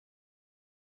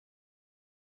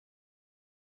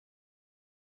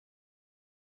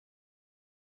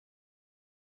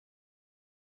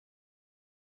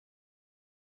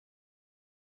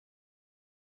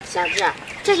小志，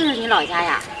这就是你老家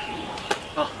呀？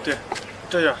啊，对，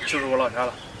这就是我老家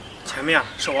了。前面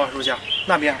是我二叔家，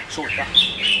那边是我家。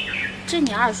这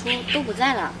你二叔都不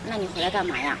在了，那你回来干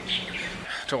嘛呀？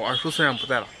这我二叔虽然不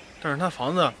在了，但是他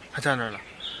房子还在那儿了。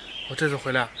我这次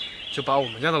回来就把我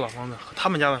们家的老房子和他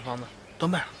们家的房子都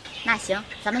卖了。那行，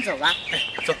咱们走吧。哎，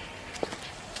走。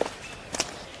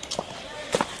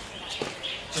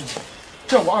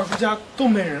这我二叔家都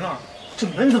没人了，这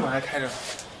门怎么还开着呢？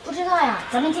不知道呀，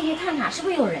咱们进去看看，是不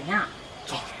是有人呀？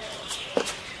走。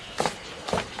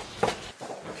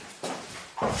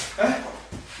哎，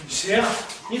你谁呀？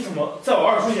你怎么在我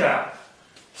二叔家呀？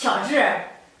小志，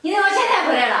你怎么现在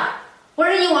回来了？我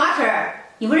是你王婶儿，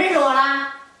你不认识我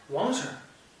啦？王婶。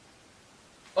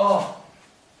哦，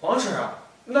王婶啊，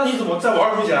那你怎么在我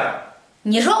二叔家呀？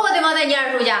你说我怎么在你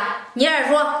二叔家？你二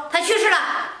叔他去世了，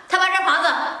他把这房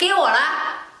子给我了。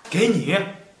给你？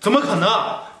怎么可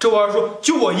能？这我二叔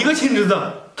就我一个亲侄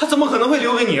子，他怎么可能会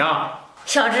留给你啊？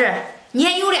小志，你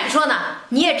还有脸说呢？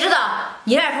你也知道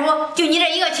你二叔就你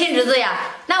这一个亲侄子呀。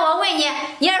那我问你，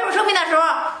你二叔生病的时候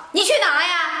你去哪了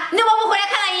呀？你怎么不回来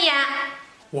看他一眼？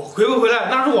我回不回来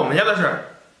那是我们家的事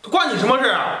儿，关你什么事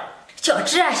啊？小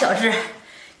志啊，小志，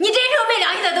你真是个没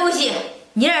良心的东西！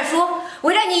你二叔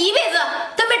为了你一辈子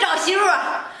都没找媳妇，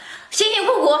辛辛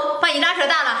苦苦把你拉扯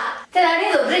大了，在他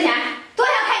临走之前多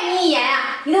想看你一眼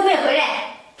呀，你都没回来。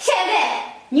现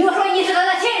在你又说你是他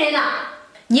的亲人呢，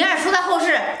你二叔的后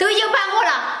事都已经办过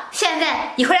了，现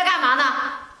在你回来干嘛呢？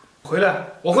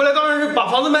我回来当然是把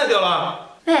房子卖掉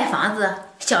了。卖房子？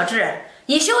小志，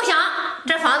你休想！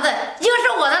这房子已经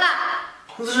是我的了。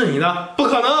房子是你的？不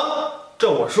可能！这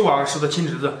我是我二叔的亲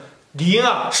侄子，理应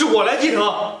啊是我来继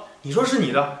承。你说是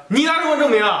你的，你拿什么证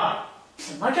明啊？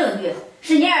什么证据？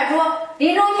是你二叔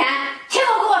临终前亲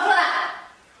口跟我说的。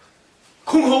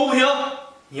空口无凭，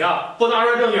你呀不拿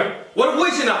出来证据，我是不会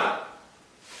信的。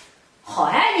好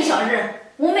呀，你小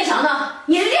志，我没想到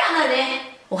你是这样的人。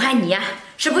我看你呀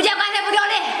是不见棺材不掉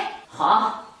泪。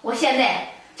好，我现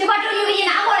在就把证据给你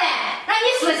拿过来，让你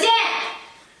死心。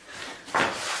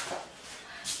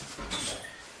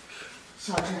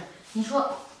小志，你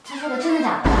说他说的真的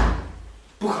假的？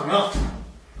不可能。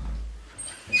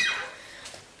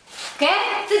给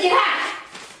自己看。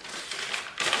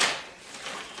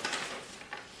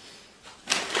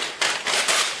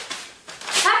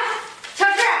哎，小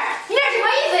志，你这什么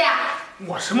意思呀？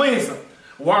我什么意思？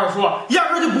我二叔压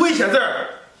根就不会写字儿。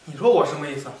你说我什么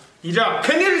意思？你这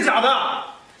肯定是假的。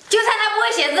就算他不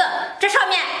会写字，这上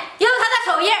面也有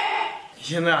他的手印。你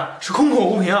现在是空口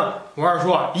无凭，我二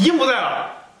叔已经不在了。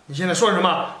你现在说什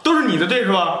么都是你的对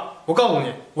是吧？我告诉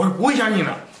你，我是不会相信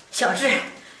的。小志，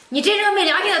你真是个没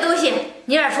良心的东西！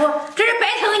你二叔真是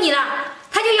白疼你了，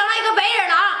他就养了一个白眼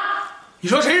狼。你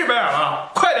说谁是白眼狼？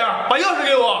快点把钥匙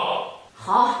给我。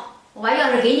好，我把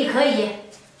钥匙给你可以，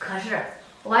可是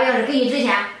我把钥匙给你之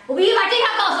前，我必须把真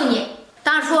相告诉你。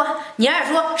当初你二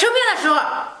叔生病的时候，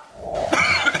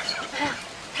哎呀，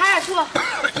他二叔，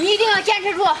你一定要坚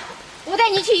持住，我带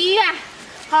你去医院，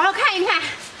好好看一看。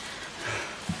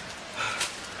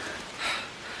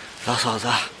老嫂子，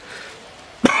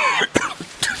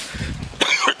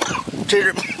真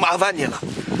是麻烦你了。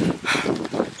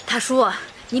大叔，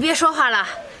你别说话了，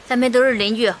咱们都是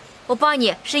邻居，我帮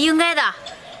你是应该的。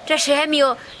这谁还没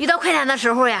有遇到困难的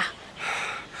时候呀？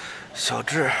小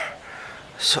志，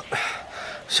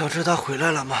小志他回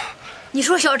来了吗？你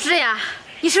说小志呀，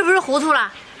你是不是糊涂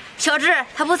了？小志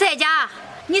他不在家，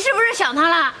你是不是想他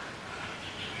了？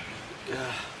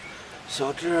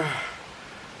小志。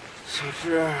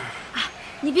哎，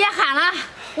你别喊了，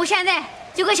我现在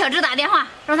就给小志打电话，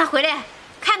让他回来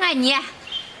看看你。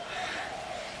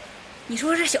你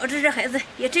说这小志这孩子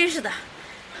也真是的。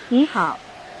您好，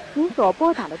您所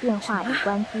拨打的电话已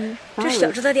关机。这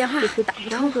小志的电话打不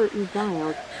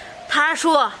通。他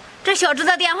说这小志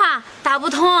的电话打不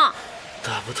通。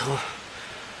打不通，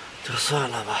就算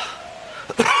了吧。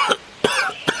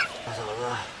大嫂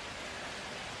子，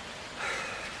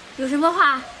有什么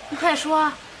话你快说。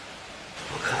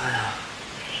我看呀，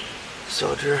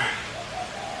小志，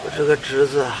我这个侄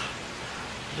子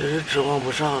也是指望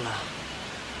不上了。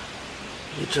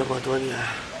你这么多年，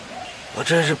我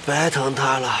真是白疼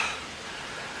他了。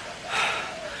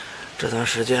这段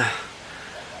时间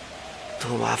都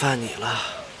麻烦你了。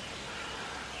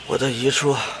我的遗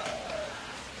书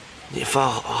你放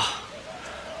好，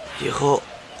以后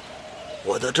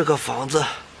我的这个房子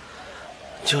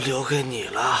就留给你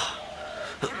了。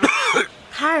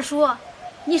他二叔，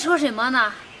你说什么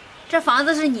呢？这房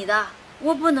子是你的，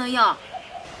我不能要。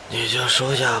你就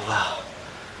收下吧。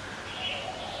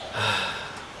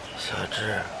小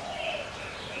志。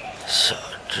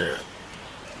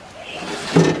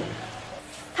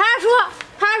韩二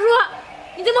叔，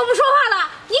你怎么不说话了？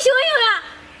你醒醒呀！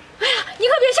哎呀，你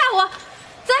可别吓我，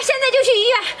咱现在就去医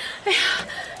院。哎呀，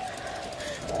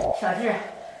小志，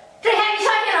这下你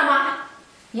相信了吗？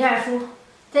你二叔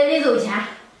在临走前，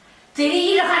嘴里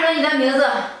一直喊着你的名字，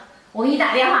我给你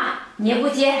打电话，你也不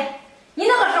接。你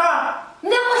那个时候，你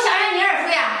怎么不想想你二叔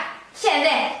呀？现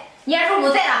在你二叔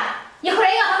不在了，你回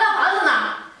来要他的房子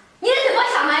呢，你是怎么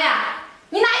想的呀？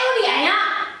你哪有脸呀？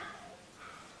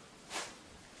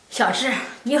小志，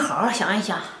你好好想一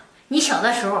想，你小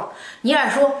的时候，你二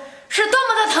叔是多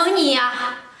么的疼你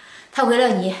呀！他为了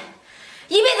你，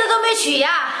一辈子都没娶呀。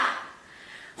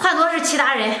换作是其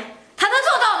他人，他能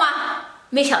做到吗？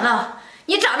没想到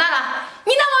你长大了，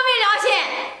你那么没良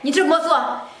心，你这么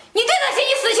做，你对得起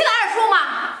你死去的二叔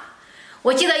吗？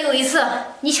我记得有一次，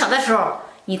你小的时候，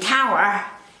你贪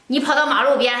玩，你跑到马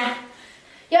路边，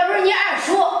要不是你二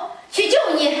叔去救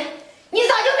你，你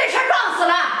早就被车撞死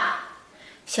了。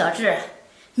小志，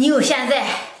你有现在，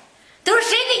都是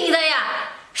谁给你的呀？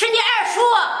是你二叔。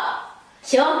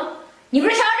行，你不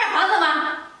是想要这房子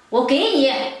吗？我给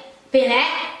你。本来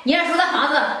你二叔的房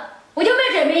子我就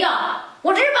没准备要，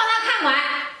我只是帮他看管。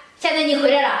现在你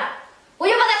回来了，我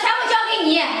就把它全部交给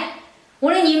你。无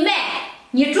论你卖、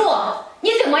你住、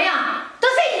你怎么样，都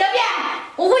随你的便，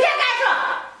我无权干涉。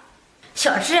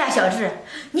小志啊，小志，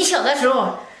你小的时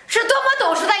候是多么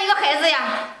懂事的一个孩子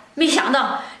呀！没想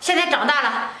到现在长大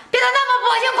了，变得那么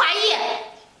薄情寡义。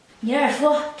你二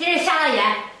叔真是瞎了眼，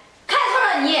看错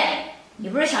了你。你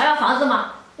不是想要房子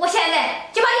吗？我现在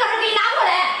就把钥匙给你拿过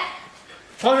来。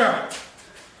王婶，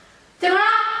怎么了？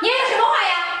你还有什么话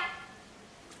呀？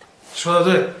说的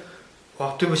对，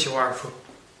我对不起我二叔，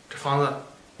这房子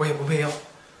我也不配要。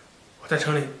我在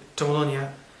城里这么多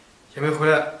年，也没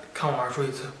回来看我二叔一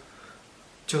次。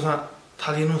就算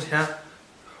他临终前，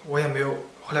我也没有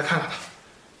回来看看他。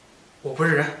我不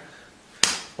是人，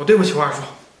我对不起我二叔。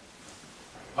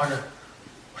二婶，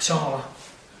我想好了，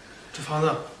这房子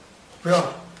我不要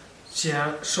了。既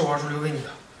然是我二叔留给你的，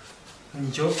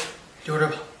你就留着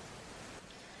吧。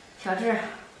小志，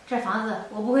这房子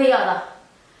我不会要的，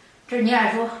这是你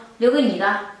二叔留给你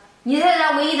的，你才是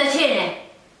他唯一的亲人。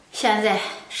现在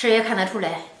谁也看得出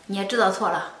来，你也知道错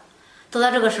了，都到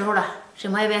这个时候了，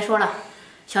什么也别说了。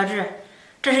小志，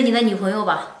这是你的女朋友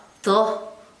吧？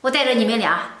走，我带着你们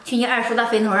俩去你二叔的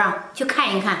坟头上去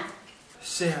看一看。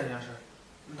谢谢你，二婶，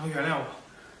你能原谅我？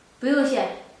不用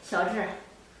谢，小志。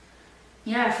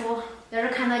你二叔要是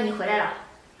看到你回来了，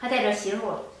还带着媳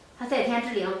妇，他在天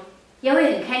之灵，也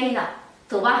会很开心的。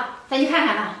走吧，咱去看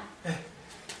看他。